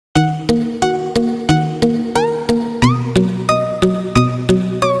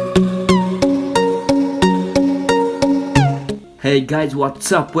Hey guys,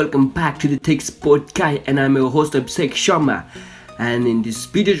 what's up? Welcome back to the Tech Sport Guy, and I'm your host Abhishek Sharma. And in this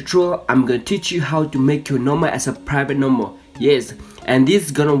video tutorial, I'm gonna teach you how to make your number as a private number. Yes, and this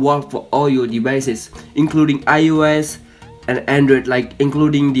is gonna work for all your devices, including iOS and Android, like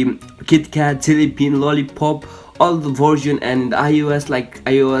including the KitKat, Jelly Bean, Lollipop, all the version, and in the iOS like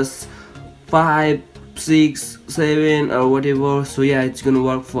iOS 5, 6, 7 or whatever. So yeah, it's gonna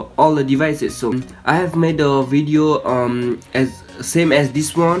work for all the devices. So I have made a video as same as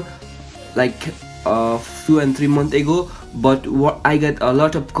this one like 2 and 3 months ago, but what I got a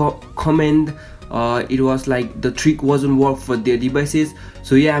lot of comment. It was like the trick wasn't work for their devices.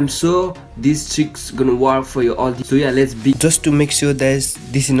 So yeah, I'm sure this trick's gonna work for you all. So yeah, let's be just to make sure that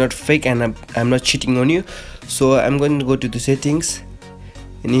this is not fake and I'm not cheating on you. So I'm going to go to the settings,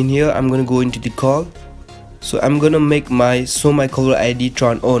 and in here I'm gonna go into the call. So I'm gonna make my caller ID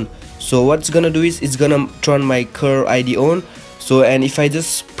turn on. So what's gonna do is it's gonna turn my caller ID on. So and if I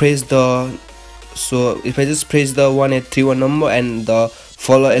just press the 1831 number and the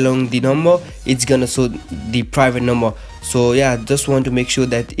follow along the number, it's gonna show the private number. So yeah, just want to make sure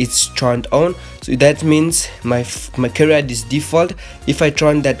that it's turned on. So that means my caller ID is default. If I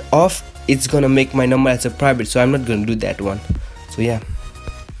turn that off, it's gonna make my number as a private, so I'm not gonna do that one. So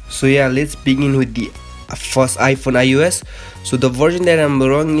yeah, let's begin with the first iPhone iOS. So the version that I'm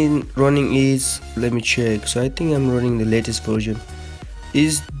running is, let me check. So I think I'm running the latest version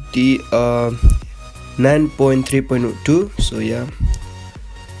is the 9.3.2. so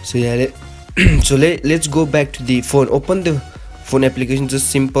yeah let's go back to the phone. Open the phone application, just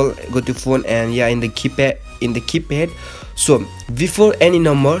simple, go to phone, and yeah, in the keypad. So before any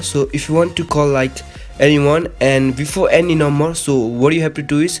number, so if you want to call like anyone, and before any number, so what you have to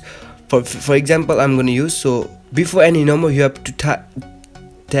do is, for example, I'm gonna use, so before any number you have to type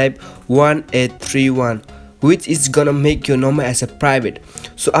 1831, which is gonna make your number as a private.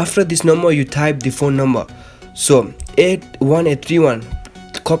 So after this number you type the phone number, so 1831.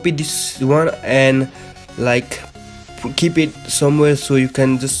 Copy this one and like keep it somewhere so you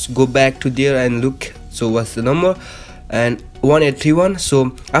can just go back to there and look. So what's the number? And 1831.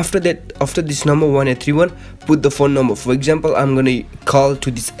 So after this number 1831, put the phone number. For example, I'm gonna call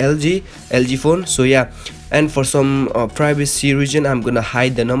to this LG phone. So yeah, and for some privacy reason, I'm gonna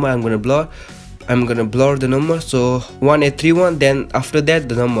hide the number. I'm gonna blur the number. So 1831, then after that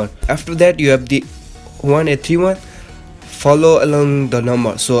the number. After that you have the 1831, follow along the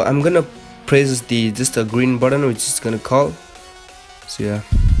number. So I'm gonna press just a green button which is gonna call. So yeah,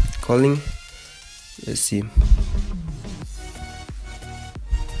 calling. Let's see.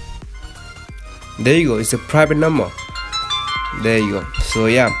 There you go, it's a private number. There you go. So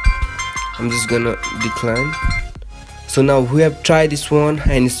yeah, I'm just gonna decline. So now we have tried this one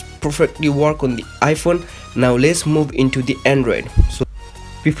and it's perfectly work on the iPhone. Now let's move into the Android. So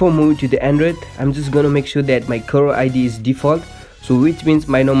before moving to the Android, I'm just gonna make sure that my caller ID is default, so which means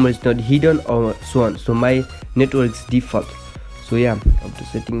my number is not hidden or so on. So my network is default. So yeah, of the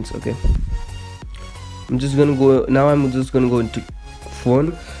settings. Okay, I'm just gonna go into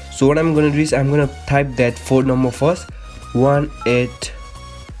phone. So what I'm gonna do is I'm gonna type that phone number first,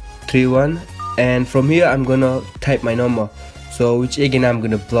 1831, and from here I'm gonna type my number, so which again I'm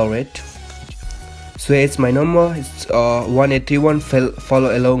gonna blur it. So it's my number, it's 1831,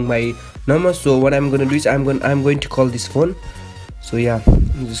 follow along my number. So what I'm gonna do is I'm going to call this phone. So yeah,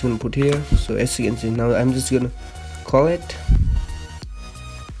 I'm just gonna put here. So as you can see, now I'm just gonna call it.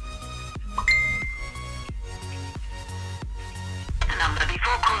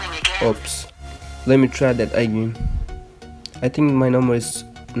 Oops, let me try that again. I think my number is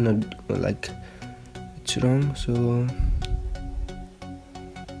not like it's wrong, so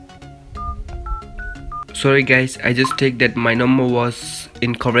sorry guys, I just take that my number was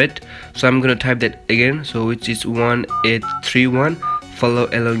incorrect. So I'm gonna type that again, so which is 1831, follow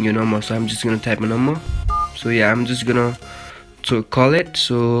along your number. So I'm just gonna type my number. So yeah, I'm just gonna call it.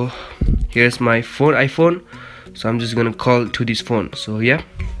 So here's my iPhone. So I'm just gonna call to this phone. So yeah,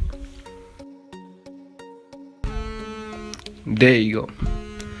 there you go.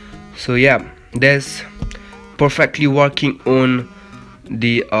 So yeah, that's perfectly working on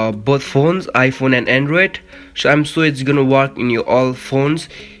the both phones, iPhone and Android. So I'm sure it's gonna work in your all phones.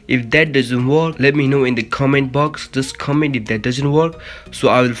 If that doesn't work, let me know in the comment box. Just comment if that doesn't work, so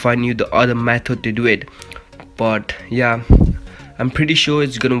I will find you the other method to do it. But yeah, I'm pretty sure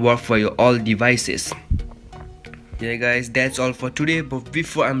it's gonna work for your all devices. Yeah guys, that's all for today. But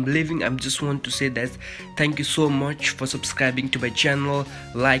before I'm leaving, I just want to say that thank you so much for subscribing to my channel,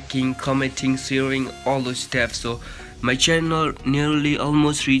 liking, commenting, sharing, all those stuff. So my channel nearly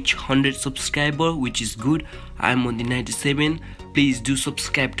almost reached 100 subscribers, which is good. I'm on the 97. please do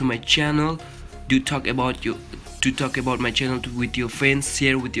subscribe to my channel. Do talk about my channel with your friends,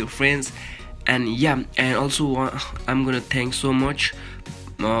 share with your friends. And yeah, and also I'm gonna thank so much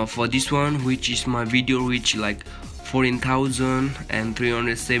for this one, which is my video reach like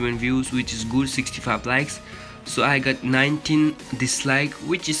 14,307 views, which is good, 65 likes. So I got 19 dislike,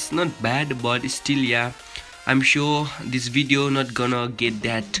 which is not bad, but still, yeah, I'm sure this video not gonna get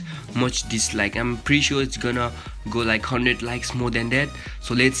that much dislike. I'm pretty sure it's gonna go like 100 likes more than that.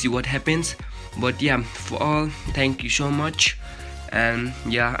 So let's see what happens. But yeah, for all, thank you so much. And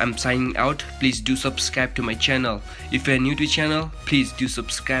yeah, I'm signing out. Please do subscribe to my channel. If you're new to the channel, please do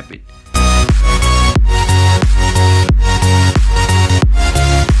subscribe it.